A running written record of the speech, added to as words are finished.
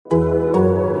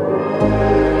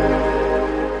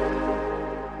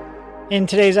In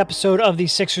today's episode of the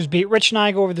Sixers Beat, Rich and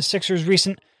I go over the Sixers'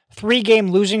 recent 3-game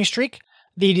losing streak,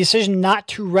 the decision not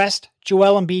to rest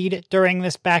Joel Embiid during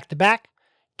this back-to-back,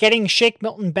 getting Shake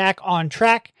Milton back on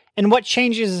track, and what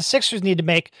changes the Sixers need to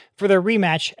make for their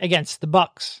rematch against the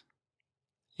Bucks.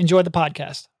 Enjoy the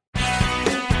podcast.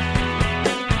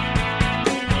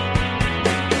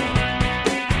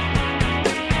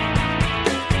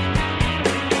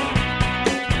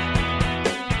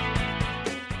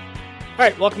 All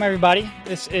right, welcome everybody.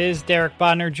 This is Derek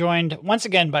Bodner, joined once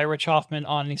again by Rich Hoffman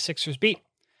on the Sixers Beat,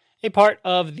 a part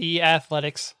of the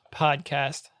Athletics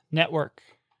Podcast Network.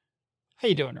 How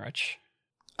you doing, Rich?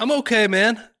 I'm okay,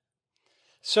 man.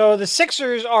 So the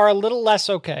Sixers are a little less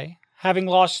okay, having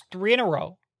lost 3 in a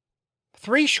row,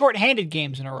 3 shorthanded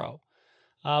games in a row,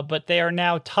 but they are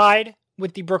now tied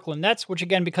with the Brooklyn Nets, which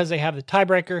again, because they have the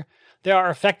tiebreaker, they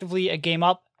are effectively a game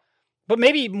up. But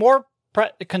maybe more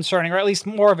concerning, or at least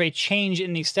more of a change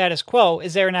in the status quo,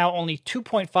 is they're now only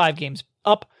 2.5 games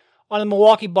up on the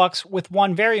Milwaukee Bucks with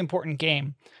one very important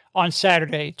game on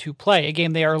Saturday to play, a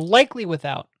game they are likely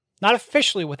without, not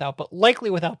officially without, but likely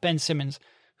without Ben Simmons,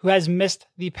 who has missed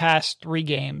the past 3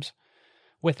 games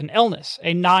with an illness,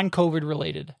 a non-COVID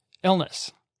related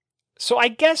illness. So I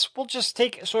guess we'll just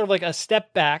take sort of like a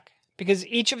step back, because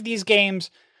each of these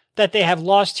games that they have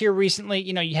lost here recently,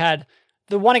 you had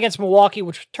the one against Milwaukee,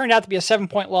 which turned out to be a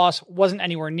 7-point loss, wasn't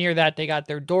anywhere near that. They got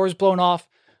their doors blown off.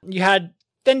 You had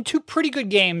then 2 pretty good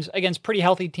games against pretty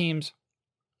healthy teams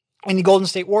in the Golden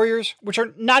State Warriors, which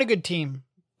are not a good team,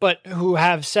 but who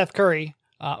have Seth Curry,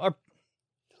 or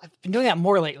I've been doing that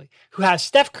more lately, who has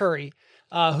Steph Curry,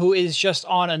 who is just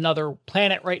on another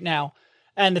planet right now,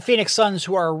 and the Phoenix Suns,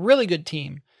 who are a really good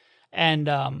team, and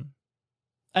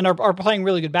are playing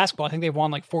really good basketball. I think they've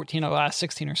won like 14 of the last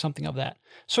 16 or something of that.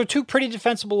 So 2 pretty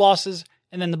defensible losses,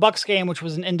 and then the Bucks game, which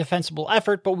was an indefensible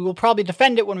effort, but we will probably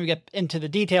defend it when we get into the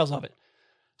details of it.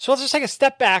 So let's just take a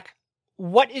step back.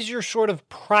 What is your sort of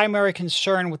primary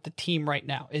concern with the team right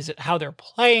now? Is it how they're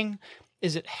playing?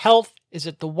 Is it health? Is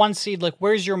it the 1 seed? Like,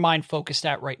 where's your mind focused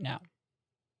at right now?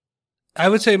 I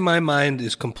would say my mind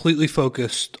is completely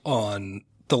focused on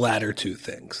the latter 2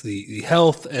 things, the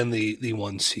health and the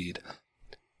 1 seed.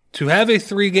 To have a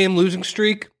 3-game losing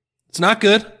streak, it's not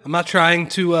good. I'm not trying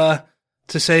to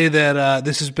say that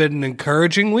this has been an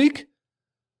encouraging week,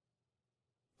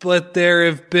 but there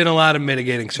have been a lot of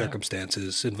mitigating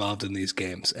circumstances involved in these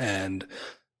games. And,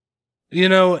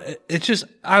 it's just,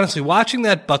 honestly, watching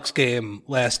that Bucks game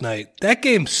last night, that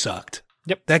game sucked.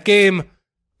 Yep. That game,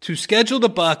 to schedule the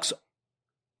Bucks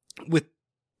with,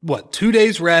 2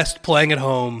 days rest playing at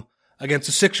home against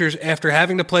the Sixers after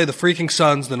having to play the freaking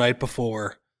Suns the night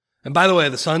before. And by the way,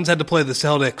 the Suns had to play the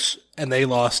Celtics, and they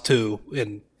lost too,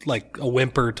 in like a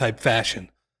whimper-type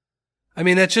fashion. I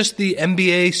mean, that's just the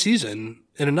NBA season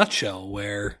in a nutshell,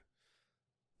 where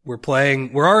we're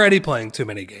already playing too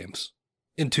many games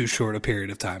in too short a period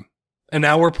of time. And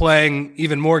now we're playing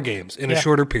even more games in a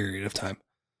shorter period of time.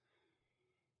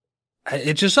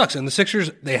 It just sucks. And the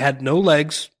Sixers, they had no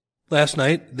legs last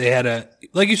night. They had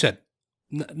like you said,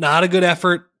 not a good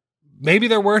effort. Maybe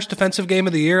their worst defensive game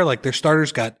of the year. Like, their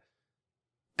starters got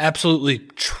absolutely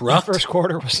trucked. The first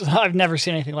quarter was, I've never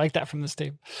seen anything like that from this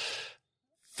team.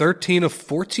 13 of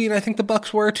 14, I think the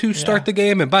Bucks were to start the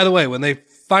game. And by the way, when they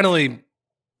finally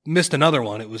missed another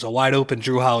one, it was a wide open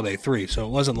Drew Holiday 3. So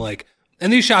it wasn't like,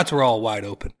 and these shots were all wide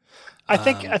open. I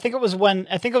think it was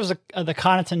the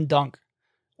Connaughton dunk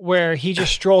where he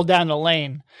just strolled down the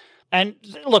lane. And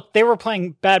look, they were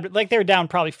playing bad, but like they were down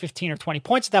probably 15 or 20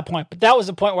 points at that point. But that was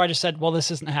the point where I just said, well,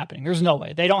 this isn't happening. There's no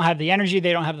way. They don't have the energy.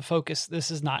 They don't have the focus.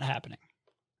 This is not happening.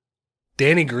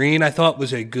 Danny Green, I thought,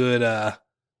 was a good,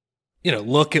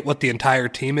 look at what the entire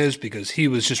team is, because he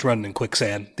was just running in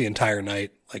quicksand the entire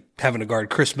night, like having to guard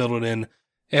Chris Middleton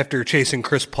after chasing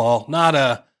Chris Paul.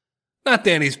 Not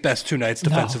Danny's best 2 nights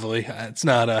defensively. No. It's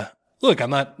not look,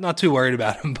 I'm not too worried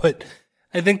about him, but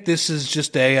I think this is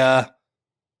just a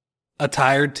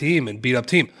tired team and beat up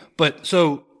team. But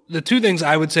so the 2 things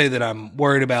I would say that I'm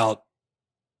worried about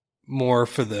more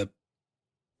for the,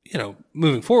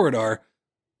 moving forward are,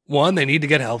 1, they need to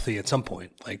get healthy at some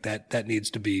point. Like that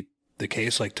needs to be the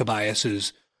case. Like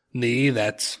Tobias's knee,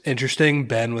 that's interesting.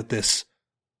 Ben with this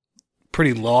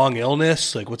pretty long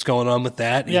illness, like what's going on with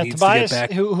that? He needs Tobias, to get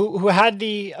back. Who had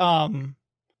the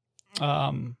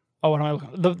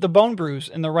the bone bruise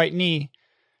in the right knee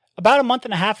about a month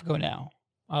and a half ago now.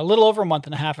 A little over a month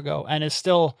and a half ago, and is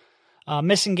still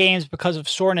missing games because of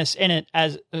soreness in it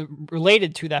as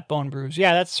related to that bone bruise.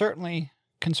 Yeah, that's certainly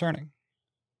concerning.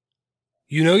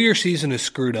 Your season is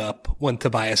screwed up when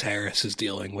Tobias Harris is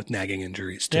dealing with nagging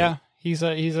injuries too. Yeah, he's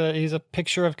a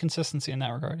picture of consistency in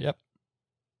that regard. Yep.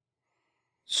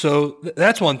 So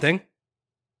that's one thing.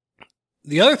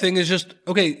 The other thing is just,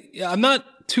 okay, I'm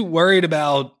not too worried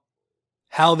about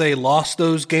how they lost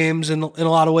those games in a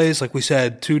lot of ways. Like we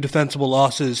said, 2 defensible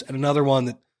losses and another one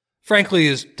that frankly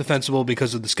is defensible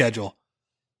because of the schedule.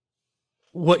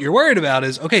 What you're worried about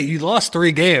is, okay, you lost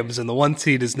 3 games and the 1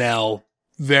 seed is now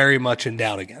very much in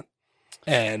doubt again.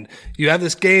 And you have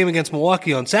this game against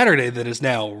Milwaukee on Saturday that is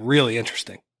now really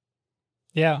interesting.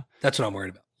 Yeah. That's what I'm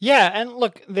worried about. Yeah, and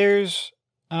look, there's,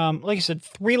 like you said,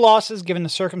 3 losses given the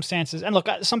circumstances. And look,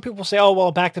 some people say, oh,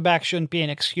 well, back-to-back shouldn't be an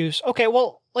excuse. Okay,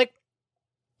 well, like,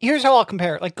 here's how I'll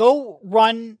compare it. Like, go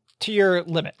run to your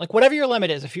limit. Like, whatever your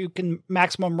limit is, if you can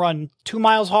maximum run 2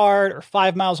 miles hard or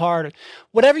 5 miles hard,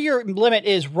 whatever your limit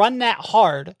is, run that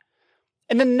hard.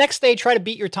 And then the next day, try to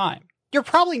beat your time. You're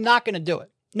probably not going to do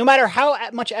it. No matter how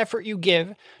much effort you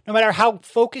give, no matter how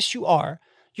focused you are,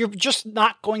 you're just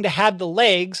not going to have the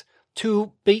legs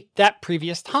to beat that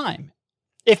previous time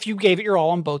if you gave it your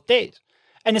all on both days.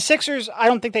 And the Sixers, I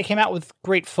don't think they came out with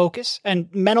great focus, and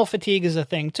mental fatigue is a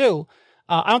thing too.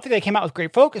 I don't think they came out with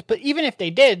great focus, but even if they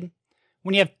did,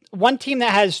 when you have one team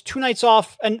that has 2 nights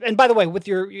off, and by the way, with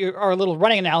our little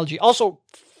running analogy, also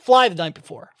fly the night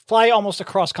before, fly almost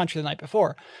across country the night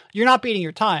before, you're not beating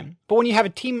your time. But when you have a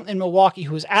team in Milwaukee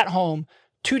who is at home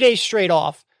 2 days straight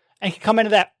off and can come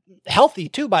into that healthy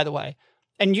too, by the way,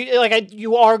 and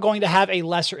you are going to have a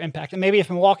lesser impact. And maybe if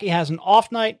Milwaukee has an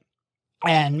off night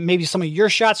and maybe some of your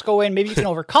shots go in, maybe you can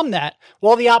overcome that.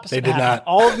 Well, the opposite They did happened. not.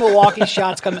 All of Milwaukee's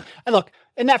shots come in. And look,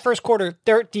 in that first quarter,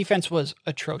 their defense was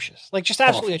atrocious. Like, just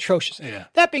absolutely atrocious. Yeah.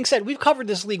 That being said, we've covered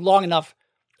this league long enough.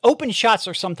 Open shots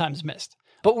are sometimes missed.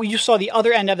 But you saw the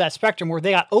other end of that spectrum where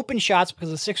they got open shots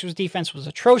because the Sixers defense was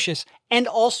atrocious, and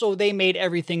also they made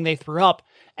everything they threw up,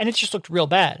 and it just looked real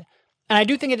bad. And I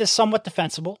do think it is somewhat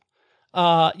defensible.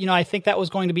 I think that was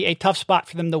going to be a tough spot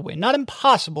for them to win. Not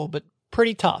impossible, but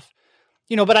pretty tough.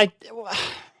 But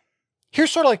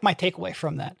here's sort of like my takeaway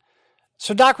from that.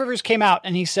 So Doc Rivers came out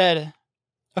and he said,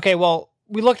 okay, well,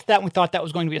 we looked at that and we thought that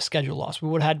was going to be a schedule loss. We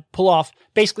would have had to pull off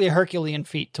basically a Herculean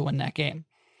feat to win that game.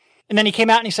 And then he came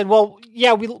out and he said, well,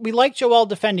 yeah, we like Joel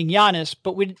defending Giannis,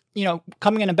 but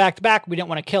coming in a back-to-back, we didn't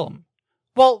want to kill him.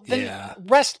 Well, then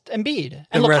rest Embiid.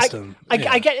 And look, rest him.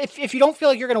 I get if you don't feel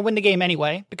like you're going to win the game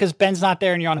anyway, because Ben's not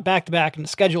there and you're on a back-to-back and the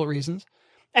schedule reasons,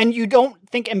 and you don't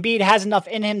think Embiid has enough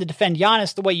in him to defend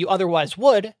Giannis the way you otherwise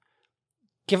would,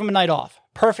 give him a night off.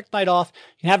 Perfect night off.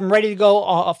 You can have him ready to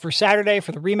go for Saturday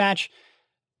for the rematch.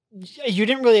 You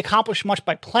didn't really accomplish much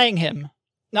by playing him.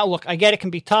 Now, look, I get it can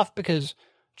be tough because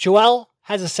Joel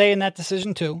has a say in that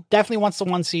decision too. Definitely wants the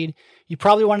 1 seed. He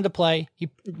probably wanted to play. He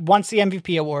wants the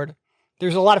MVP award.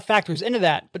 There's a lot of factors into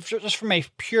that, but just from a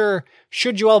pure,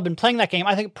 should Joel have been playing that game,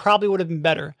 I think it probably would have been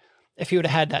better if he would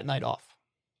have had that night off.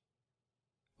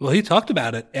 Well, he talked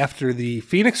about it after the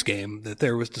Phoenix game, that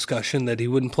there was discussion that he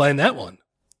wouldn't play in that one.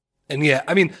 And yeah,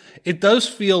 I mean, it does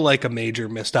feel like a major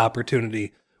missed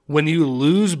opportunity when you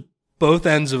lose both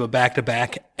ends of a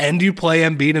back-to-back and you play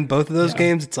Embiid in both of those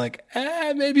games. It's like,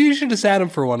 maybe you should have sat him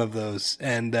for one of those.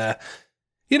 And,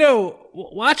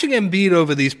 watching Embiid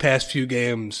over these past few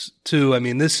games too, I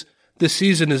mean, this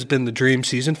season has been the dream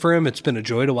season for him. It's been a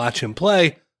joy to watch him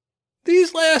play.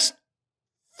 These last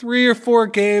 3 or 4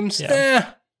 games,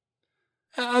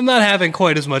 I'm not having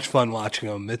quite as much fun watching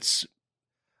him.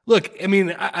 Look, I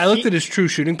mean, I looked at his true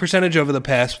shooting percentage over the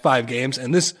past 5 games,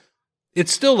 and it's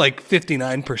still like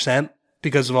 59%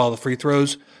 because of all the free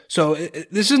throws. So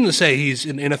this isn't to say he's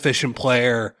an inefficient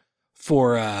player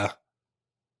for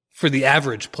the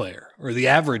average player or the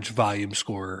average volume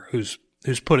scorer who's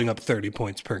putting up 30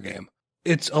 points per game.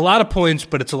 It's a lot of points,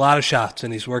 but it's a lot of shots,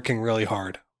 and he's working really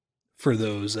hard for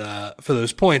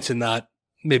those points and not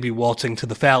maybe waltzing to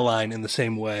the foul line in the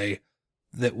same way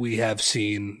that we have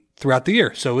seen throughout the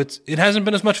year. So it hasn't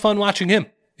been as much fun watching him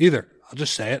either. I'll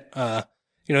just say it.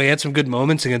 He had some good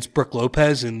moments against Brook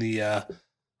Lopez in the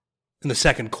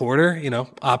second quarter,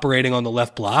 operating on the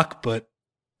left block, but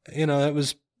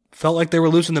it felt like they were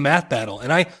losing the math battle.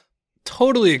 And I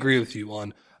totally agree with you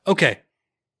on, okay,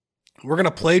 we're going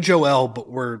to play Joel, but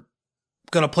we're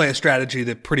going to play a strategy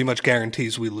that pretty much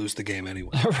guarantees we lose the game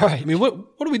anyway. Right. I mean, what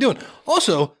are we doing?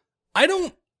 Also,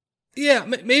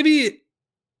 maybe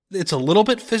it's a little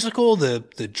bit physical,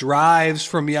 the drives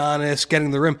from Giannis,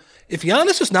 getting the rim. If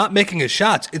Giannis is not making his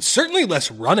shots, it's certainly less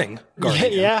running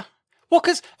guarding him. Yeah. Well,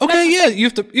 because you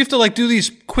have to like do these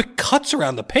quick cuts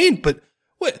around the paint, but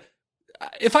what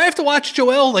if I have to watch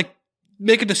Joel like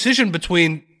make a decision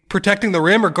between protecting the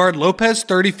rim or guard Lopez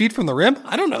 30 feet from the rim?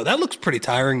 I don't know. That looks pretty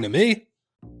tiring to me.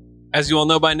 As you all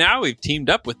know by now, we've teamed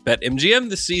up with BetMGM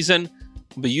this season.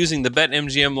 We'll be using the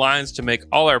BetMGM lines to make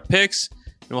all our picks.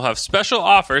 we'll have special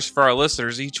offers for our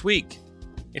listeners each week.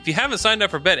 If you haven't signed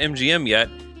up for BetMGM yet,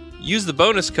 use the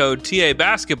bonus code TA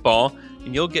Basketball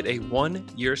and you'll get a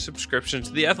 1-year subscription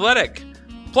to The Athletic.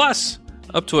 Plus,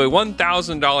 up to a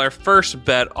 $1,000 first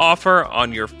bet offer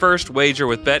on your first wager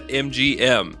with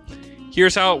BetMGM.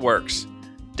 Here's how it works.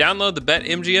 Download the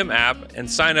BetMGM app and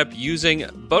sign up using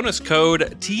bonus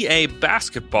code TA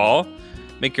Basketball.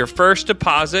 Make your first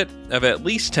deposit of at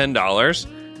least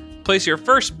 $10. Place your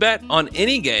first bet on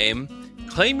any game.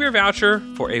 Claim your voucher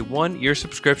for a 1-year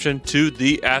subscription to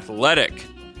The Athletic.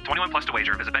 21 plus to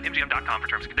wager. Visit BetMGM.com for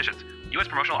terms and conditions. U.S.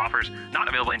 promotional offers not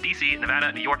available in D.C.,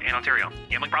 Nevada, New York, and Ontario.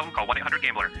 Gambling problem? Call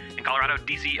 1-800-GAMBLER. In Colorado,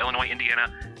 D.C., Illinois, Indiana,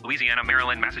 Louisiana,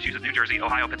 Maryland, Massachusetts, New Jersey,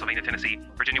 Ohio, Pennsylvania, Tennessee,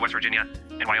 Virginia, West Virginia,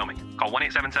 and Wyoming. Call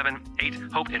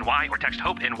 1-877-8-HOPE-NY or text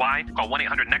HOPE-NY. Call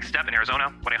 1-800-NEXT-STEP in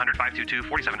Arizona,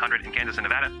 1-800-522-4700 in Kansas and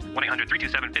Nevada,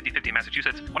 1-800-327-5050 in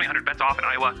Massachusetts, 1-800-BETS-OFF in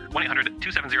Iowa,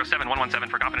 1-800-270-7117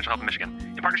 for confidential help in Michigan.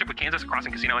 In partnership with Kansas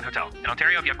Crossing Casino and Hotel. In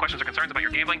Ontario, if you have questions or concerns about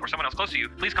your gambling or someone else close to you,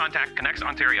 please contact Connects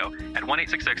Ontario at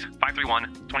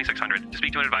 1-866-531-2600 to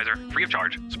speak to an advisor free of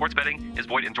charge. Sports betting is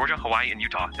void in Georgia, Hawaii, and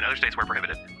Utah, and other states where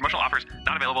prohibited. Promotional offers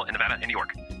not available in Nevada and New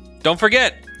York. Don't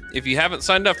forget, if you haven't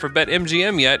signed up for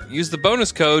BetMGM yet, use the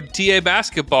bonus code TA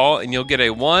Basketball and you'll get a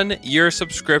 1-year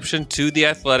subscription to The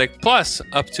Athletic, plus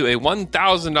up to a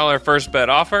 $1,000 first bet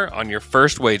offer on your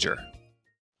first wager.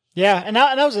 Yeah, and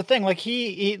that was the thing. Like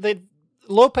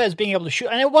Lopez being able to shoot,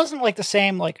 and it wasn't like the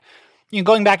same, like,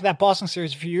 going back to that Boston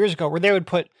series a few years ago where they would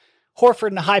put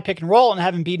Horford in a high pick and roll and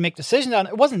have Embiid make decisions on it.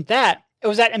 It wasn't that. It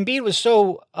was that Embiid was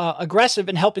so aggressive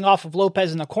in helping off of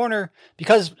Lopez in the corner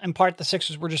because, in part, the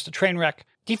Sixers were just a train wreck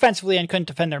defensively and couldn't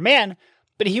defend their man.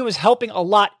 But he was helping a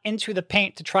lot into the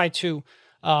paint to try to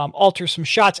alter some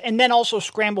shots and then also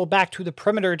scramble back to the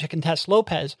perimeter to contest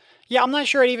Lopez. Yeah, I'm not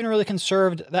sure it even really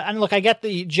conserved that. And look, I get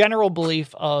the general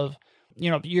belief of,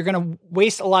 you're going to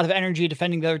waste a lot of energy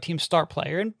defending the other team's star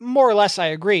player. And more or less, I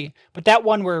agree. But that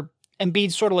one where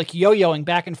Embiid's sort of like yo-yoing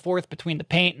back and forth between the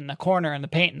paint and the corner and the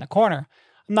paint and the corner,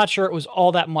 I'm not sure it was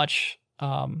all that much.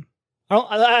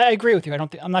 I agree with you.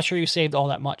 I'm not sure you saved all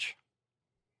that much.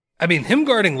 I mean, him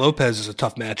guarding Lopez is a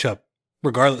tough matchup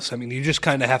regardless. I mean, you just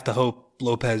kind of have to hope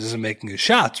Lopez isn't making his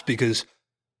shots because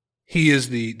he is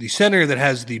the center that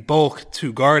has the bulk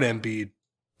to guard Embiid,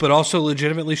 but also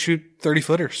legitimately shoot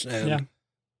 30-footers. And,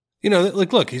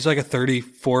 look, he's like a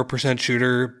 34%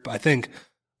 shooter. I think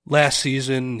last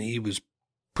season he was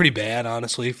pretty bad,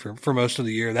 honestly, for most of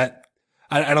the year. That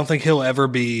I don't think he'll ever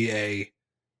be a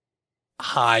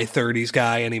high 30s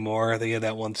guy anymore. I think he had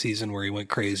that one season where he went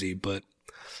crazy, but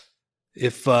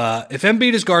if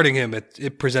Embiid is guarding him,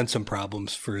 it presents some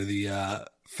problems for the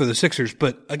Sixers.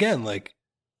 But again,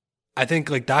 I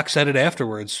think Doc said it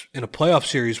afterwards, in a playoff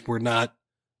series, we're not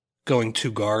going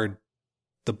to guard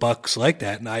the Bucks like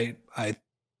that. And I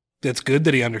it's good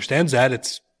that he understands that.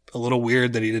 It's a little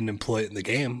weird that he didn't employ it in the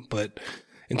game, but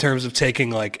in terms of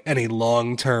taking any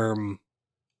long-term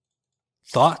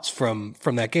thoughts from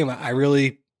that game,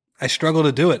 I struggle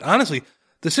to do it. Honestly,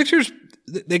 the Sixers,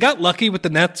 they got lucky with the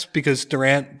Nets because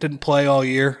Durant didn't play all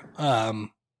year.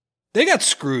 They got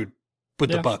screwed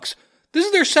with the Bucks. This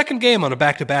is their second game on a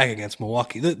back-to-back against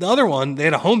Milwaukee. The other one, they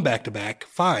had a home back-to-back,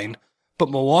 fine, but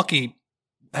Milwaukee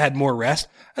had more rest,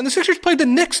 and the Sixers played the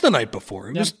Knicks the night before.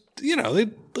 It was,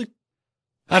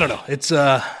 I don't know. It's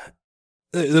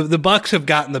the Bucks have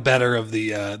gotten the better of the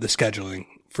scheduling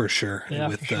for sure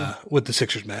with the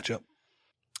Sixers matchup.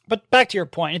 But back to your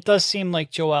point, it does seem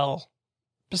like Joel,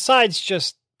 besides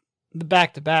just the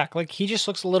back-to-back, he just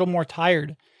looks a little more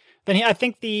tired than I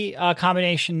think the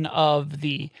combination of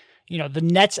the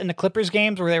Nets and the Clippers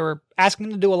games where they were asking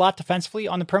him to do a lot defensively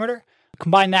on the perimeter,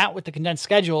 combine that with the condensed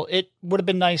schedule, it would have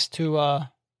been nice to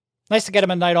get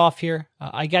him a night off here.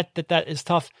 I get that is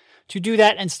tough to do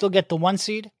that and still get the 1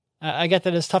 seed. I get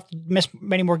that it's tough to miss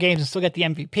many more games and still get the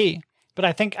MVP. But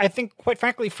I think quite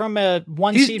frankly, from a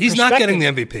 1 seed he's not getting the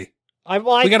MVP.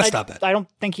 We got to stop that. I don't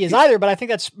think he is either, but I think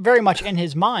that's very much in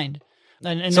his mind.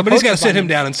 And somebody's got to sit him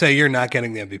down and say, "You're not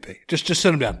getting the MVP." Just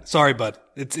sit him down. Sorry, bud.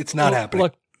 It's not happening.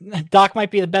 Look, Doc might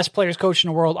be the best players coach in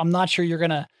the world. I'm not sure you're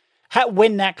gonna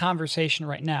win that conversation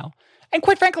right now. And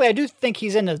quite frankly, I do think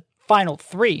he's in the final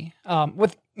 3.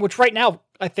 Which right now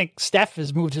I think Steph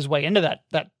has moved his way into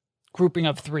that grouping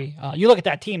of 3. You look at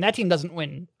that team. That team doesn't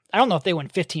win. I don't know if they win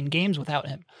 15 games without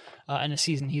him in a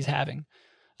season he's having.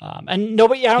 And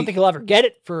nobody, I don't think he'll ever get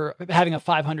it for having a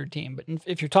 500 team. But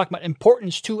if you're talking about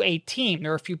importance to a team,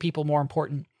 there are a few people more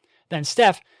important than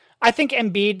Steph. I think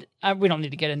Embiid, we don't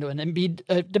need to get into an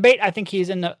Embiid debate. I think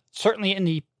he's certainly in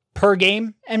the per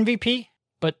game MVP,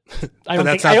 but I don't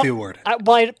that's think, not the award.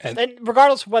 And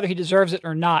regardless of whether he deserves it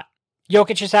or not,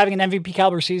 Jokic is having an MVP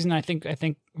caliber season. I think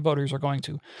voters are going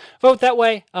to vote that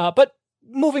way. But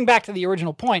moving back to the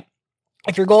original point,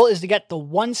 if your goal is to get the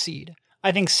 1 seed,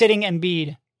 I think sitting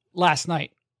Embiid last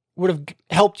night would have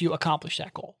helped you accomplish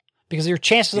that goal, because your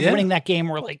chances of winning that game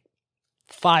were like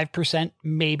 5%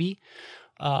 maybe.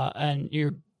 And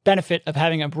your benefit of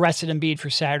having a rested Embiid for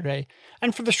Saturday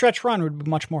and for the stretch run would be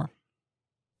much more.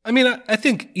 I mean, I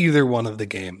think either one of the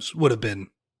games would have been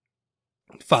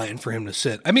fine for him to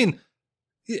sit. I mean,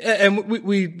 and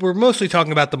we were mostly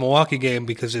talking about the Milwaukee game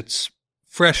because it's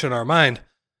fresh in our mind.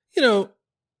 You know,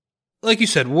 like you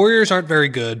said, Warriors aren't very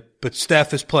good, but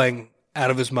Steph is playing out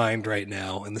of his mind right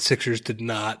now, and the Sixers did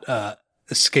not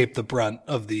escape the brunt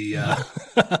of the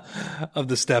of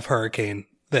the Steph hurricane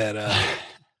that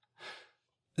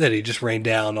he just rained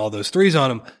down all those threes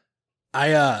on him.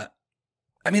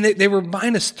 I mean, they were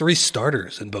 -3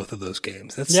 starters in both of those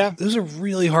games. Those are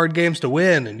really hard games to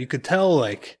win, and you could tell,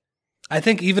 like, I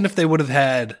think even if they would have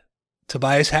had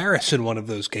Tobias Harris in one of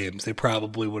those games, they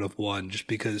probably would have won, just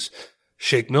because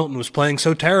Shake Milton was playing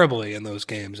so terribly in those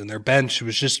games, and their bench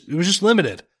was just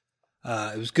limited.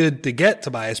 It was good to get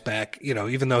Tobias back, you know,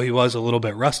 even though he was a little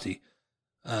bit rusty.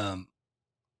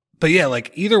 But yeah,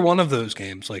 like either one of those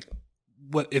games, like,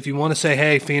 what if you want to say,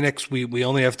 hey, Phoenix, we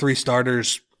only have 3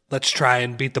 starters, let's try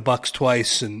and beat the Bucks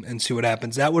twice and see what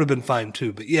happens. That would have been fine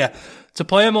too. But yeah, to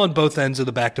play them on both ends of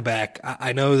the back-to-back,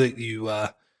 I know that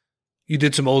you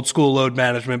did some old school load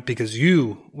management because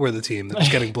you were the team that was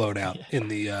getting blown out in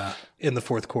the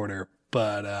fourth quarter.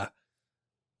 But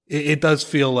it does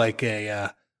feel like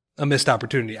a missed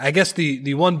opportunity. I guess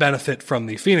the one benefit from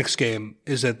the Phoenix game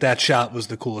is that shot was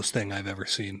the coolest thing I've ever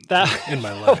seen in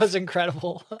my life. That was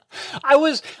incredible. I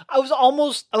was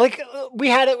almost like, we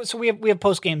had it. So we have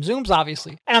post game Zooms,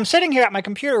 obviously, and I'm sitting here at my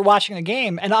computer watching the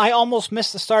game, and I almost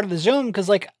missed the start of the Zoom because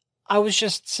like I was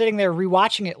just sitting there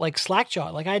rewatching it like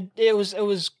slackjaw. Like it was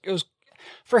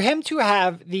for him to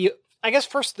have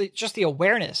just the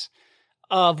awareness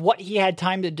of what he had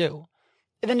time to do,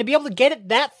 and then to be able to get it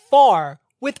that far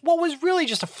with what was really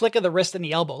just a flick of the wrist and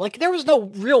the elbow. Like, there was no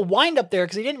real wind up there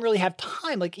because he didn't really have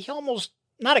time. Like, he almost,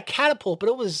 not a catapult, but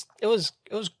it was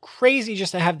crazy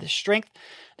just to have the strength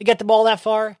to get the ball that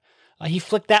far. He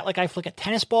flicked that like I flick a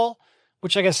tennis ball,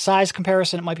 which I guess size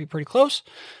comparison, it might be pretty close.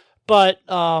 But,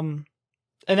 and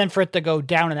then for it to go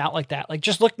down and out like that, like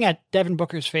just looking at Devin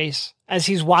Booker's face as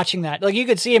he's watching that, like you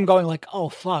could see him going like, oh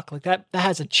fuck, like that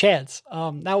has a chance.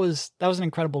 That was an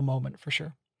incredible moment for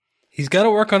sure. He's got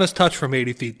to work on his touch from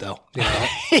 80 feet, though. You know?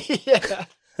 Yeah,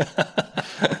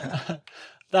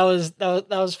 that was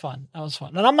fun. That was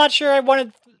fun, and I'm not sure I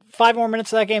wanted 5 more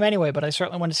minutes of that game anyway, but I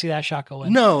certainly wanted to see that shot go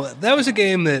in. No, that was a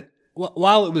game that,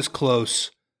 while it was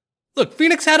close, look,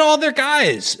 Phoenix had all their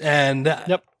guys, and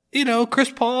you know,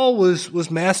 Chris Paul was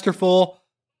masterful.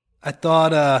 I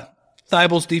thought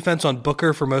Thibel's defense on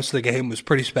Booker for most of the game was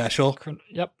pretty special.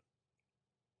 Yep,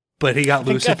 but he got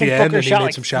loose at the end, and he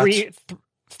made some shots.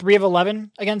 3 of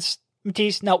 11 against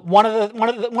Matisse. Now, one of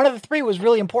the 3 was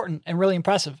really important and really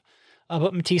impressive,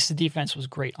 but Matisse's defense was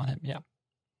great on him. Yeah,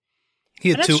 he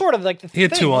had 2. Sort of like he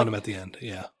had 2 on him at the end.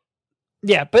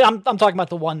 Yeah, but I'm talking about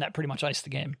the one that pretty much iced the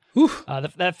game. Oof.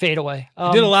 That fadeaway.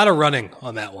 He did a lot of running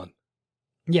on that one.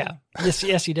 Yeah,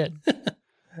 yes, he did. That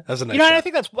was a nice shot. And I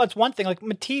think that's one thing. Like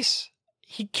Matisse,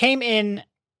 he came in,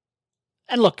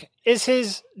 and look, is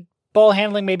his ball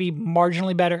handling maybe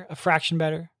marginally better, a fraction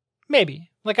better? Maybe.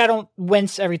 Like, I don't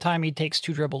wince every time he takes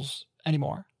 2 dribbles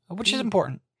anymore, which is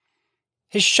important.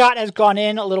 His shot has gone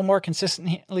in a little more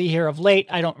consistently here of late.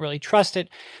 I don't really trust it.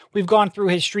 We've gone through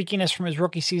his streakiness from his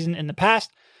rookie season in the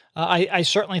past. I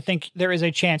certainly think there is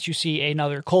a chance you see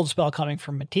another cold spell coming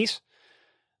from Matisse.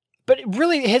 But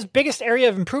really, his biggest area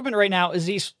of improvement right now is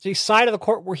the side of the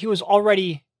court where he was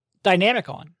already dynamic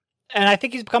on. And I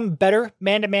think he's become a better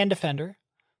man-to-man defender.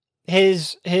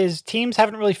 His teams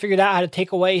haven't really figured out how to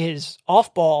take away his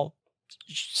off-ball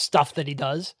stuff that he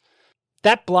does.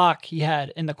 That block he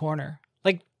had in the corner,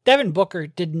 like Devin Booker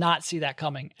did not see that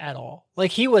coming at all.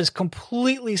 Like, he was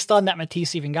completely stunned that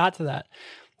Matisse even got to that.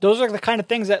 Those are the kind of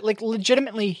things that, like,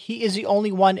 legitimately, he is the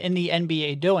only one in the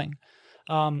NBA doing.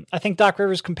 I think Doc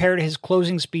Rivers compared his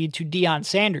closing speed to Deion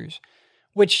Sanders,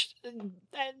 which,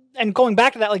 and going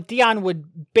back to that, like Deion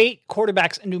would bait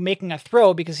quarterbacks into making a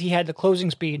throw because he had the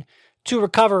closing speed to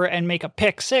recover and make a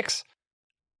pick 6.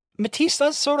 Matisse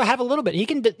does sort of have a little bit. He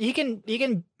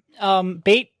can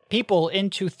bait people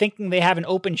into thinking they have an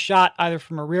open shot either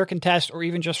from a rear contest or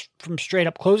even just from straight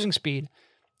up closing speed.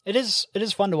 It is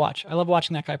fun to watch. I love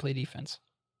watching that guy play defense.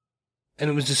 And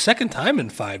it was the second time in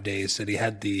 5 days that he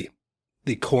had the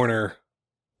corner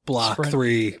block sprint.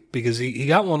 3 because he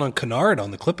got one on Kennard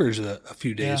on the Clippers a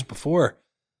few days before.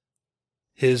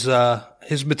 His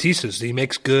Matisse's, he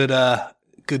makes good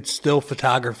still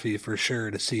photography for sure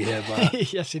to see him.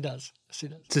 Yes, he does.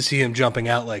 To see him jumping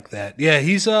out like that. Yeah,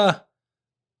 he's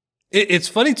it's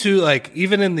funny too, like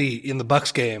even in the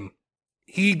Bucks game,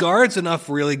 he guards enough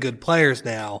really good players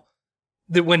now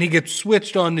that when he gets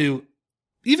switched onto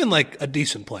even like a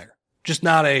decent player, just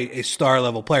not a star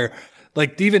level player,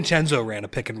 like DiVincenzo ran a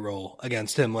pick and roll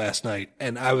against him last night,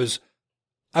 and I was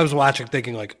watching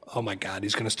thinking like, oh my God,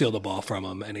 he's going to steal the ball from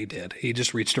him, and he did. He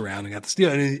just reached around and got the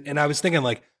steal, and I was thinking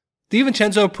like,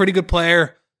 DiVincenzo, pretty good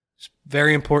player,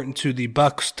 very important to the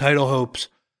Bucks title hopes.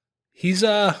 He's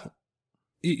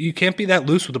you can't be that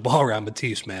loose with the ball around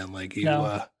Matisse, man. Like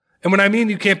No. And when I mean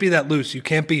you can't be that loose, you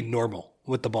can't be normal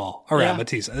with the ball around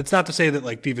Matisse. It's not to say that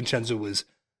like DiVincenzo was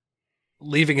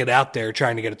leaving it out there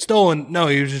trying to get it stolen. No,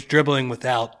 he was just dribbling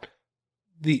without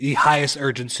the highest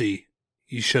urgency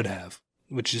you should have,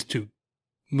 which is to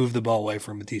move the ball away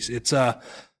from Matisse. It's that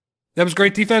was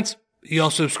great defense. He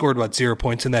also scored 0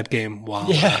 points in that game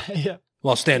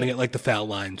while standing at like the foul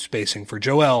line, spacing for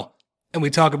Joel. And we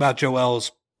talk about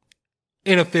Joel's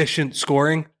inefficient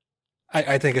scoring.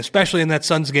 I think especially in that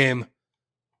Suns game,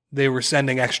 they were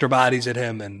sending extra bodies at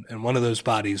him, and one of those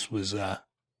bodies was the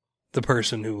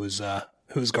person who was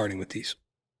guarding Matisse.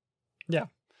 Yeah.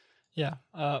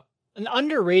 An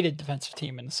underrated defensive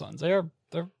team in the Suns. They're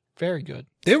very good.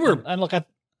 They were, and look,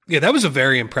 that was a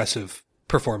very impressive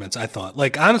performance. I thought,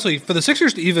 like honestly, for the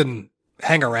Sixers to even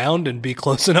hang around and be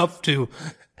close enough to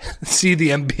see the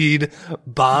Embiid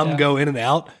bomb go in and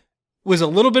out was a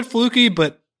little bit fluky,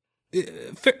 but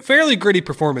fairly gritty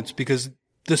performance because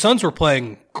the Suns were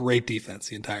playing great defense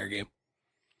the entire game.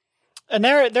 And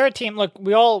they're a team. Look,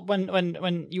 we all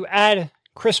when you add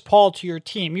Chris Paul to your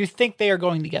team, you think they are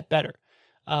going to get better,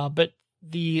 but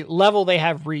the level they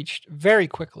have reached very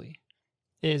quickly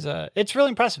is it's really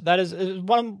impressive. That is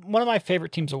one of my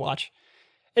favorite teams to watch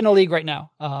in the league right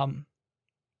now.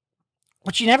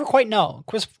 Which you never quite know.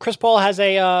 Chris Paul has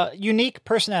a unique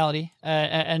personality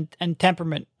and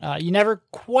temperament. You never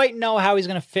quite know how he's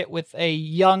going to fit with a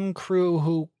young crew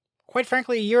who, quite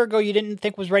frankly, a year ago you didn't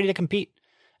think was ready to compete.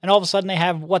 And all of a sudden they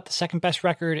have, the second best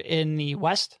record in the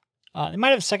West? They might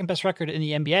have the second best record in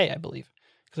the NBA, I believe.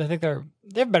 Because I think they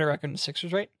have a better record than the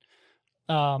Sixers, right?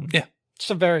 Yeah. Just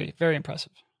a very, very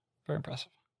impressive. Very impressive.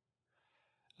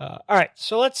 All right,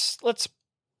 so let's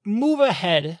move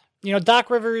ahead. You know, Doc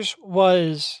Rivers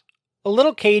was a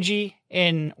little cagey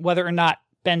in whether or not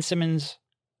Ben Simmons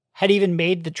had even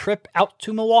made the trip out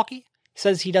to Milwaukee. He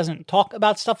says he doesn't talk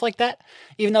about stuff like that,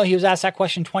 even though he was asked that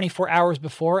question 24 hours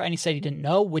before, and he said he didn't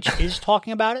know, which is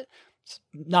talking about it. It's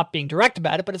not being direct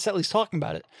about it, but it's at least talking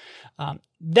about it.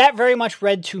 That very much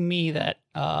read to me that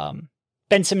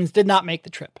Ben Simmons did not make the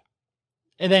trip.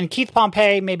 And then Keith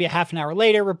Pompey, maybe a half an hour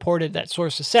later, reported that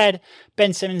sources said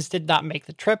Ben Simmons did not make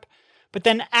the trip. But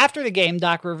then after the game,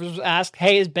 Doc Rivers was asked,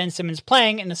 hey, is Ben Simmons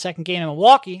playing in the second game in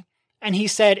Milwaukee? And he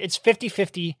said it's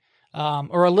 50-50,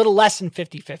 or a little less than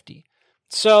 50-50.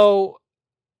 So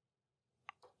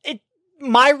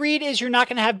my read is you're not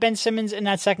going to have Ben Simmons in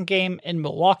that second game in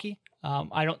Milwaukee.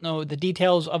 I don't know the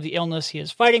details of the illness he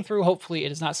is fighting through. Hopefully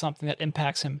it is not something that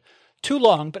impacts him too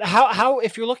long. But how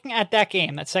if you're looking at that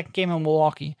game, that second game in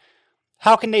Milwaukee,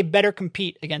 how can they better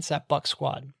compete against that Bucks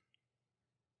squad?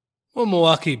 Well,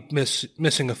 Milwaukee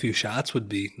missing a few shots would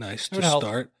be nice to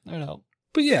start. It would help.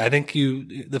 But yeah, I think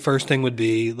the first thing would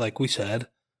be, like we said,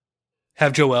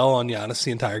 have Joel on Giannis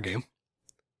the entire game.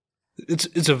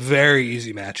 It's a very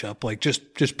easy matchup. Like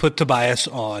just put Tobias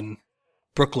on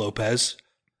Brook Lopez.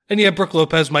 And yeah, Brook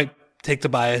Lopez might take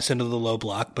Tobias into the low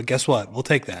block, but guess what? We'll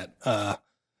take that.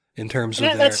 In terms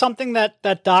of that's something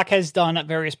that Doc has done at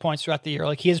various points throughout the year.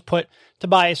 Like he has put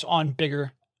Tobias on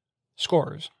bigger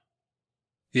scorers.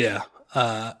 Yeah.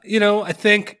 I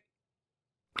think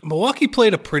Milwaukee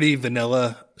played a pretty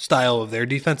vanilla style of their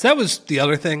defense. That was the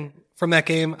other thing from that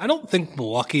game. I don't think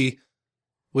Milwaukee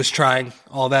was trying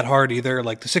all that hard either.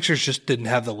 Like the Sixers just didn't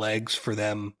have the legs for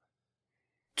them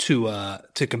to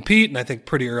compete. And I think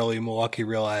pretty early Milwaukee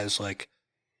realized, like,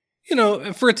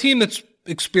 for a team that's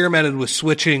experimented with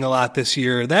switching a lot this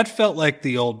year, that felt like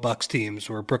the old Bucks teams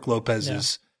where Brook Lopez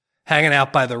is hanging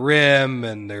out by the rim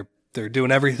and they're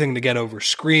doing everything to get over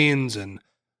screens, and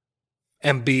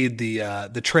Embiid,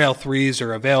 the trail threes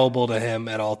are available to him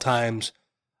at all times.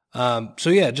 So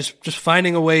yeah, just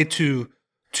finding a way to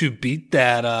beat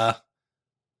that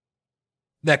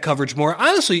coverage more.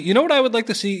 Honestly, you know what I would like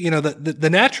to see? The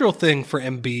natural thing for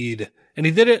Embiid, and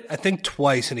he did it I think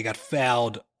twice, and he got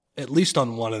fouled at least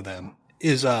on one of them.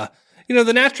 Is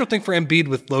the natural thing for Embiid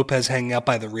with Lopez hanging out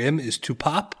by the rim is to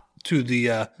pop to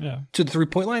the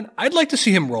 3-point line. I'd like to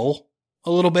see him roll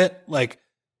a little bit. Like,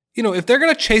 if they're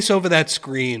going to chase over that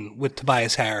screen with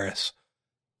Tobias Harris,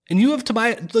 and you have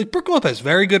Tobias, like Brook Lopez,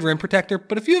 very good rim protector,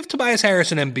 but if you have Tobias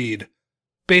Harris and Embiid,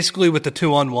 basically with the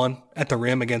 2-on-1 at the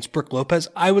rim against Brook Lopez,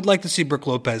 I would like to see Brook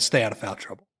Lopez stay out of foul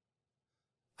trouble.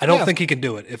 I don't think he can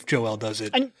do it if Joel does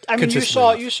it. And I mean, you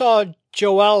saw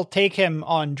Joel take him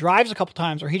on drives a couple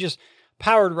times where he just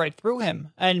powered right through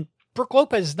him. And Brook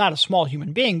Lopez is not a small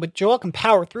human being, but Joel can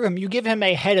power through him. You give him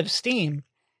a head of steam,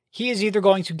 he is either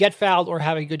going to get fouled or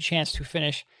have a good chance to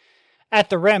finish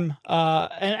at the rim.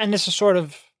 And this is sort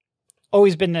of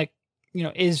always been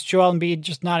is Joel Embiid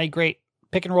just not a great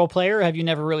pick and roll player? Or have you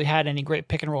never really had any great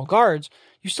pick and roll guards?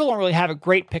 You still don't really have a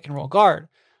great pick and roll guard.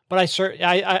 But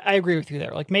I agree with you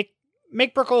there. Like make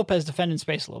Brook Lopez defend in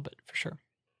space a little bit for sure.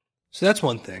 So that's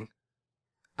one thing.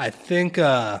 I think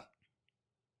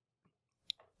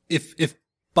if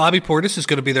Bobby Portis is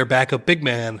going to be their backup big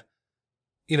man,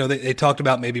 they talked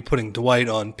about maybe putting Dwight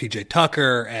on PJ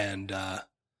Tucker and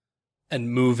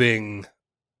moving,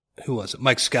 who was it?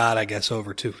 Mike Scott, I guess,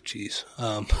 over to,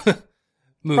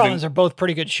 Problem is they're both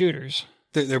pretty good shooters.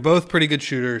 They're both pretty good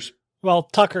shooters. Well,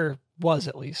 Tucker was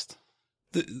at least.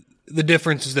 The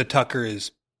difference is that Tucker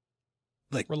is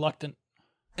like reluctant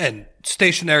and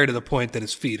stationary to the point that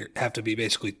his feet have to be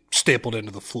basically stapled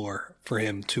into the floor for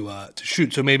him to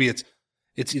shoot. So maybe it's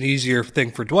an easier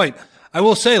thing for Dwight. I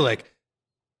will say, like,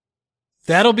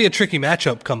 that'll be a tricky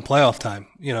matchup come playoff time.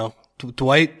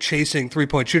 Dwight chasing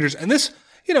 3-point shooters, and this,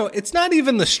 it's not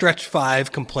even the stretch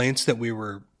 5 complaints that we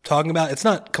were talking about. It's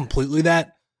not completely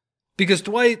that, because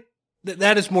Dwight,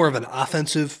 that is more of an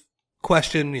offensive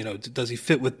question. Does he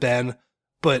fit with Ben?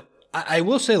 But I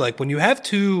will say, like, when you have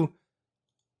two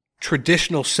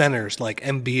traditional centers like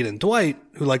Embiid and Dwight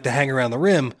who like to hang around the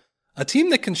rim, a team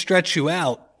that can stretch you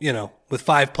out, with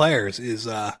 5 players is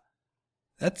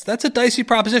that's a dicey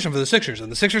proposition for the Sixers.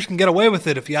 And the Sixers can get away with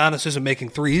it if Giannis isn't making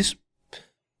threes,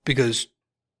 because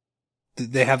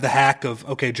they have the hack of,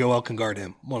 okay, Joel can guard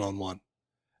him one-on-one,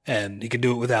 and he can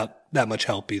do it without that much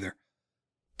help either.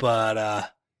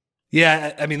 But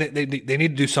yeah, I mean, they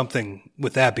need to do something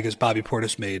with that, because Bobby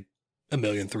Portis made 1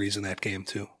 million threes in that game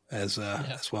too, as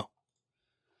well.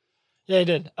 Yeah, he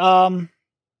did.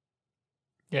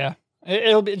 Yeah,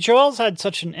 it'll be. Joel's had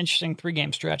such an interesting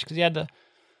 3-game stretch, because he had the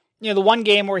one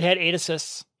game where he had 8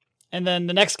 assists, and then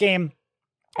the next game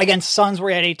against Suns where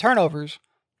he had 8 turnovers,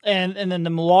 and then the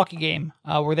Milwaukee game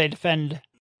where they defend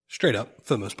straight up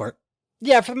for the most part.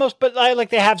 Yeah, for the most, but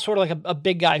they have sort of like a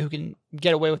big guy who can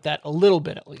get away with that a little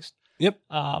bit at least. Yep.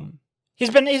 He's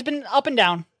been up and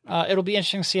down. It'll be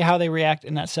interesting to see how they react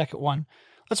in that second one.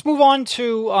 Let's move on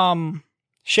to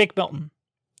Shake Milton,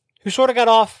 who sort of got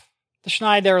off the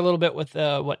schneid there a little bit with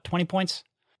 20 points,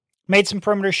 made some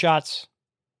perimeter shots,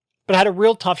 but had a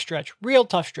real tough stretch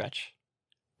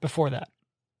before that.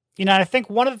 And I think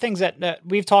one of the things that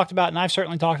we've talked about, and I've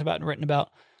certainly talked about and written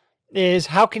about, is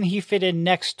how can he fit in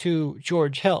next to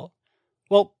George Hill?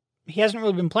 Well, he hasn't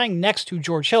really been playing next to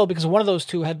George Hill because one of those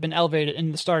two had been elevated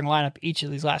in the starting lineup each of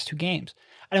these last 2 games.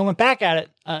 And I went back at it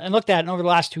and looked at it, and over the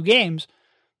last 2 games,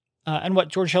 and what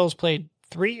George Hill has played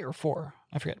 3 or 4,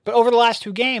 I forget. But over the last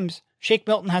 2 games, Shake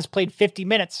Milton has played 50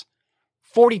 minutes.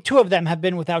 42 of them have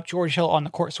been without George Hill on the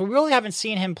court. So we really haven't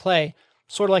seen him play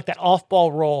sort of like that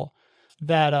off-ball role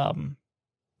that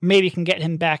maybe can get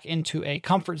him back into a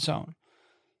comfort zone.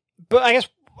 But I guess,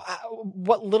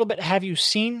 what little bit have you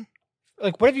seen?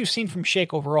 Like, what have you seen from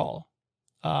Shake overall?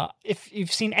 If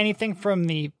you've seen anything from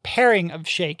the pairing of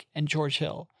Shake and George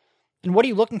Hill, and what are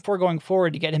you looking for going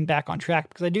forward to get him back on track?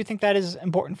 Because I do think that is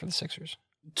important for the Sixers.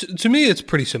 To me, it's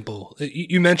pretty simple.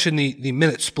 You mentioned the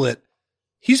minute split.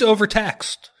 He's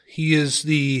overtaxed. He is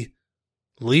the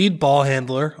lead ball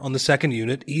handler on the second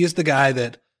unit. He is the guy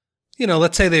that,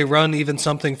 let's say they run even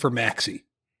something for Maxey,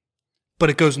 but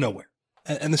it goes nowhere.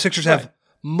 And the Sixers have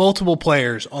multiple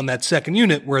players on that second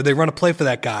unit where they run a play for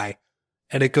that guy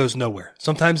and it goes nowhere.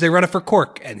 Sometimes they run it for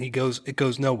Cork and it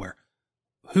goes nowhere.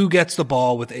 Who gets the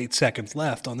ball with 8 seconds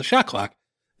left on the shot clock?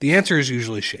 The answer is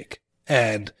usually Shake.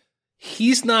 And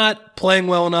he's not playing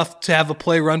well enough to have a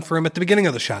play run for him at the beginning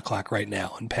of the shot clock right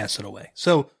now and pass it away.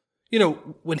 So,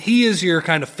 when he is your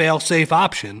kind of fail-safe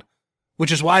option,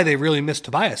 which is why they really missed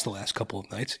Tobias the last couple of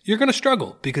nights, you're going to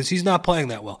struggle because he's not playing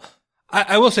that well.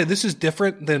 I will say this is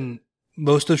different than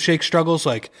most of Shake's struggles.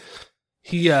 Like,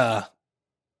 he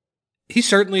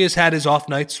certainly has had his off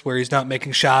nights where he's not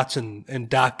making shots and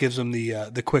Doc gives him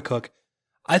the quick hook.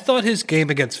 I thought his game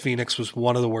against Phoenix was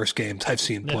one of the worst games I've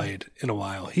seen played in a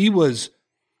while. He was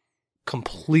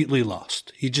completely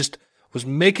lost. He just was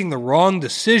making the wrong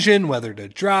decision, whether to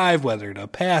drive, whether to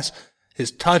pass.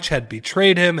 His touch had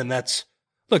betrayed him, and that's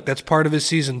part of his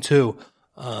season too.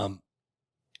 I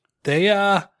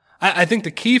think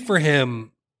the key for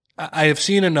him, I have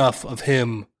seen enough of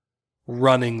him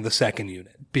running the second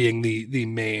unit, being the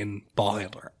main ball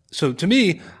handler. So to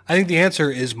me, I think the answer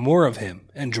is more of him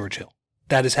and George Hill.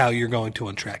 That is how you're going to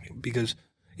untrack him, because,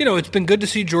 it's been good to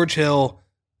see George Hill,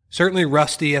 certainly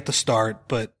rusty at the start,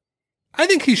 but I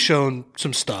think he's shown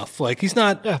some stuff. Like, he's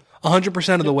not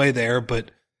 100% of the way there,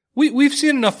 but we've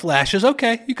seen enough flashes.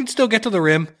 Okay, you can still get to the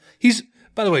rim.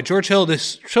 By the way, George Hill,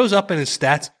 this shows up in his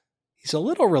stats. He's a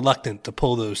little reluctant to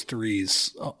pull those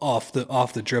threes off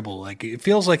the dribble. Like, it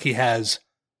feels like he has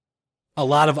a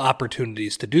lot of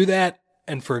opportunities to do that.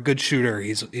 And for a good shooter,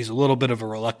 he's a little bit of a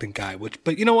reluctant guy.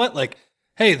 But you know what? Like,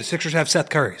 hey, the Sixers have Seth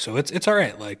Curry, so it's all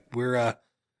right. Like, we're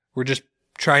just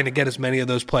trying to get as many of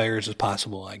those players as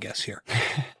possible, I guess, here.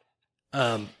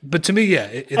 But to me,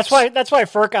 yeah, that's why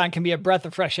Furkan can be a breath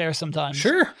of fresh air sometimes.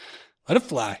 Sure, let it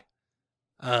fly.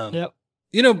 Yep.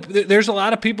 There's a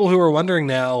lot of people who are wondering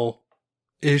now: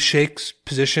 is Shake's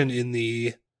position in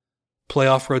the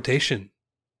playoff rotation,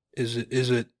 is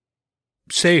it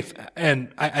safe?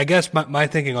 And I guess my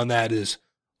thinking on that is,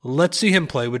 let's see him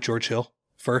play with George Hill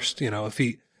first. If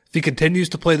he continues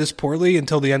to play this poorly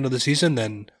until the end of the season,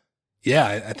 then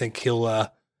yeah, I think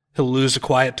he'll lose a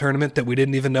quiet tournament that we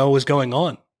didn't even know was going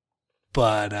on.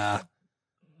 But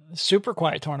super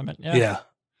quiet tournament. Yeah. Yeah.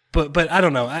 But I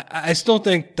don't know. I still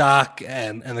think Doc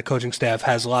and the coaching staff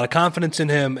has a lot of confidence in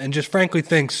him, and just frankly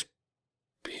thinks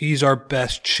he's our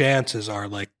best chance as our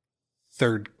like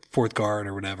third, fourth guard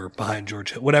or whatever behind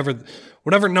George Hill.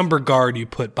 Whatever number guard you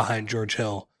put behind George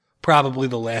Hill, probably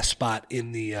the last spot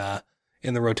in the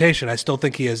rotation. I still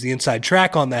think he has the inside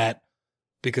track on that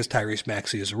because Tyrese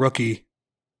Maxey is a rookie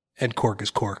and Cork is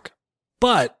Cork.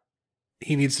 But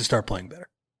he needs to start playing better.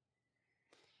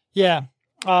 Yeah.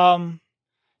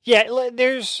 Yeah, it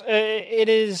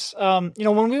is,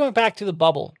 when we went back to the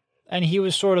bubble and he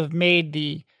was sort of made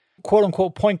the quote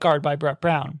unquote point guard by Brett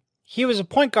Brown, he was a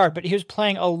point guard, but he was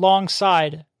playing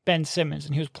alongside Ben Simmons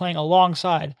and he was playing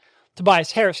alongside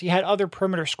Tobias Harris. He had other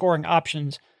perimeter scoring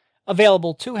options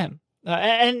available to him.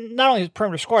 And not only his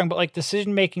perimeter scoring, but like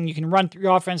decision making, you can run through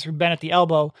your offense through Ben at the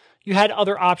elbow. You had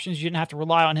other options. You didn't have to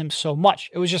rely on him so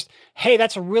much. It was just, hey,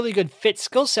 that's a really good fit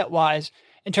skill set wise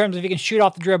in terms of you can shoot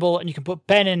off the dribble and you can put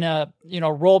Ben in a,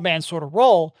 roll man sort of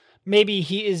role. Maybe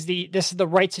this is the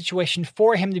right situation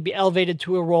for him to be elevated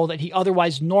to a role that he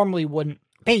otherwise normally wouldn't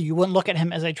be. You wouldn't look at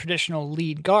him as a traditional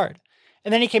lead guard.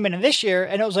 And then he came in this year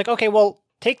and it was like, okay, well,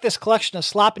 take this collection of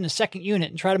slop in the second unit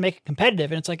and try to make it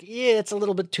competitive. And it's like, yeah, it's a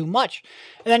little bit too much.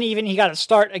 And then even he got a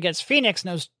start against Phoenix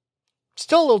and it was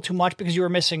still a little too much because you were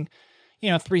missing,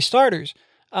 3 starters.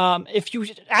 If you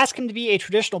ask him to be a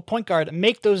traditional point guard and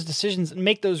make those decisions and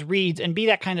make those reads and be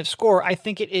that kind of scorer, I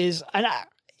think it is, and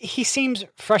he seems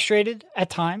frustrated at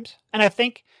times. And I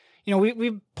think,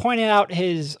 we pointed out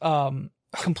his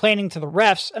complaining to the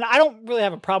refs, and I don't really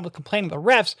have a problem with complaining to the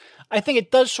refs. I think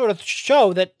it does sort of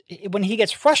show that when he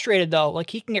gets frustrated, though,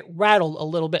 like he can get rattled a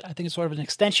little bit. I think it's sort of an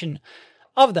extension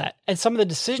of that. And some of the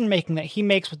decision making that he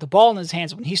makes with the ball in his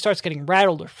hands when he starts getting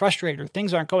rattled or frustrated or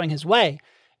things aren't going his way,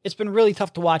 it's been really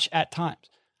tough to watch at times.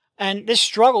 And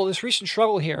this recent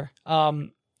struggle here, I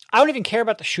don't even care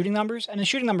about the shooting numbers, and the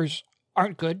shooting numbers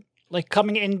aren't good. Like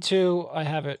coming into, I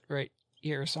have it right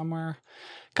here somewhere.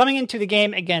 Coming into the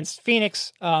game against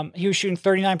Phoenix, he was shooting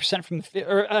 39%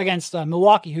 or against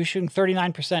Milwaukee, he was shooting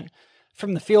 39%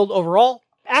 from the field overall.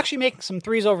 Actually making some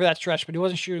threes over that stretch, but he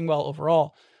wasn't shooting well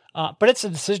overall. But it's the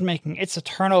decision making, it's the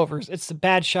turnovers, it's the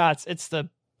bad shots, it's the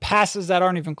passes that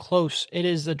aren't even close. It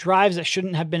is the drives that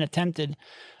shouldn't have been attempted.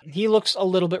 He looks a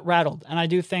little bit rattled. And I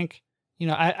do think,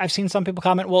 I've seen some people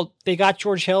comment, well, they got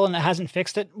George Hill and it hasn't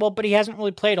fixed it. Well, but he hasn't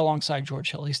really played alongside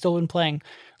George Hill. He's still been playing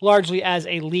largely as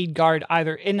a lead guard,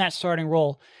 either in that starting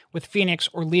role with Phoenix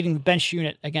or leading the bench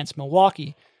unit against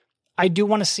Milwaukee. I do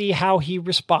want to see how he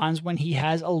responds when he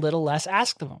has a little less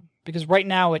asked of him, because right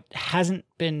now it hasn't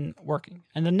been working.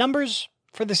 And the numbers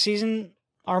for the season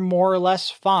are more or less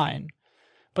fine.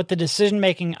 But the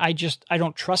decision-making, I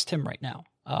don't trust him right now.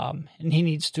 And he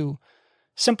needs to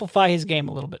simplify his game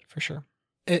a little bit, for sure.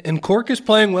 And Cork is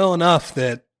playing well enough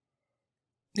that,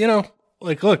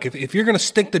 look, if you're going to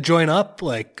stink the joint up,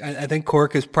 I think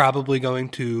Cork is probably going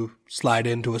to slide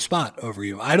into a spot over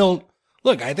you. I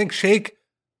think Shake,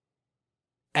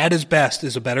 at his best,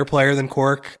 is a better player than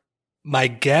Cork. My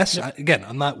guess, again,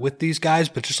 I'm not with these guys,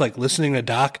 but just listening to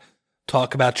Doc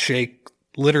talk about Shake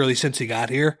literally since he got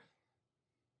here,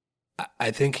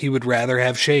 I think he would rather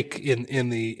have Shake in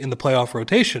the playoff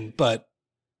rotation. But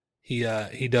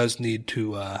he does need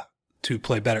to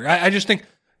play better. I just think,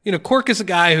 Cork is a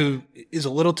guy who is a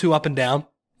little too up and down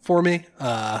for me.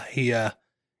 I'm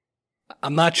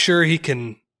not sure he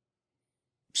can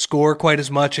score quite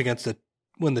as much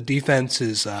when the defense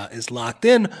is locked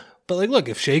in. But look,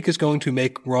 if Shake is going to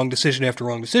make wrong decision after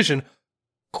wrong decision,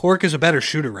 Cork is a better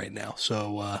shooter right now.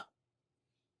 So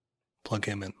plug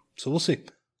him in. So we'll see.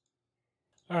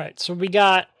 All right, so we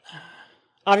got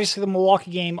obviously the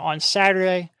Milwaukee game on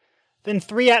Saturday, then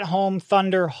 3 at home,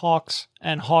 Thunder, Hawks,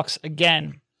 and Hawks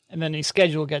again. And then the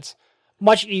schedule gets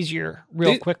much easier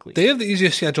quickly. They have the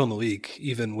easiest schedule in the league,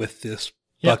 even with this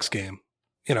Bucks game,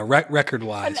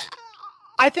 record-wise.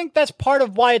 I think that's part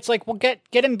of why it's like, well, get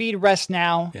Embiid rest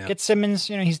now. Yeah. Get Simmons,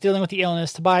 he's dealing with the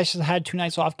illness. Tobias has had 2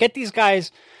 nights off. Get these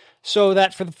guys so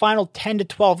that for the final 10 to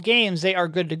 12 games, they are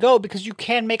good to go, because you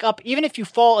can make up, even if you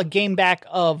fall a game back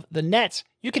of the Nets,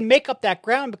 you can make up that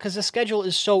ground because the schedule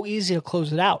is so easy to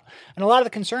close it out. And a lot of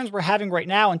the concerns we're having right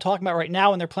now and talking about right now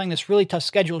when they're playing this really tough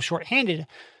schedule shorthanded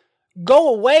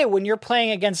go away when you're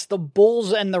playing against the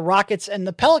Bulls and the Rockets and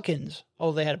the Pelicans.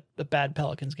 Oh, they had a bad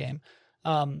Pelicans game.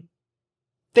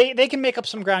 They can make up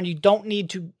some ground. You don't need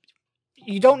to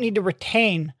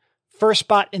retain first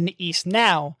spot in the East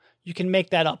now. You can make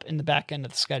that up in the back end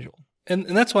of the schedule. And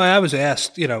that's why I was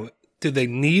asked, did they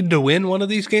need to win one of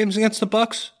these games against the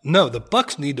Bucks? No, the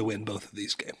Bucks need to win both of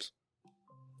these games.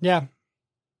 Yeah.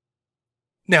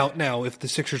 Now, if the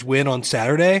Sixers win on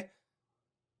Saturday,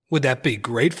 would that be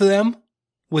great for them?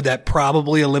 Would that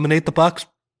probably eliminate the Bucks,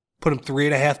 put them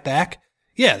 3.5 back?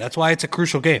 Yeah, that's why it's a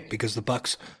crucial game, because the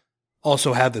Bucks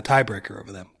also have the tiebreaker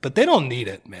over them. But they don't need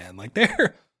it, man.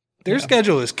 Their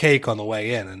schedule is cake on the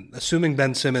way in, and assuming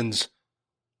Ben Simmons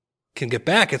can get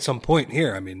back at some point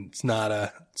here, it's not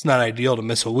ideal to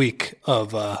miss a week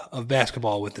of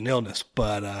basketball with an illness.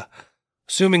 But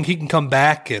assuming he can come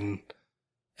back and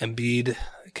Embiid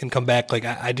can come back,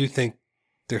 I do think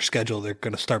their schedule, they're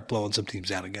going to start blowing some teams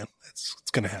out again. It's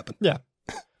going to happen. Yeah,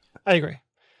 I agree.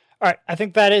 All right, I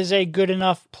think that is a good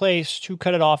enough place to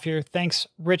cut it off here. Thanks,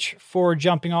 Rich, for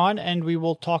jumping on, and we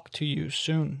will talk to you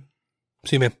soon.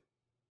 See you, man.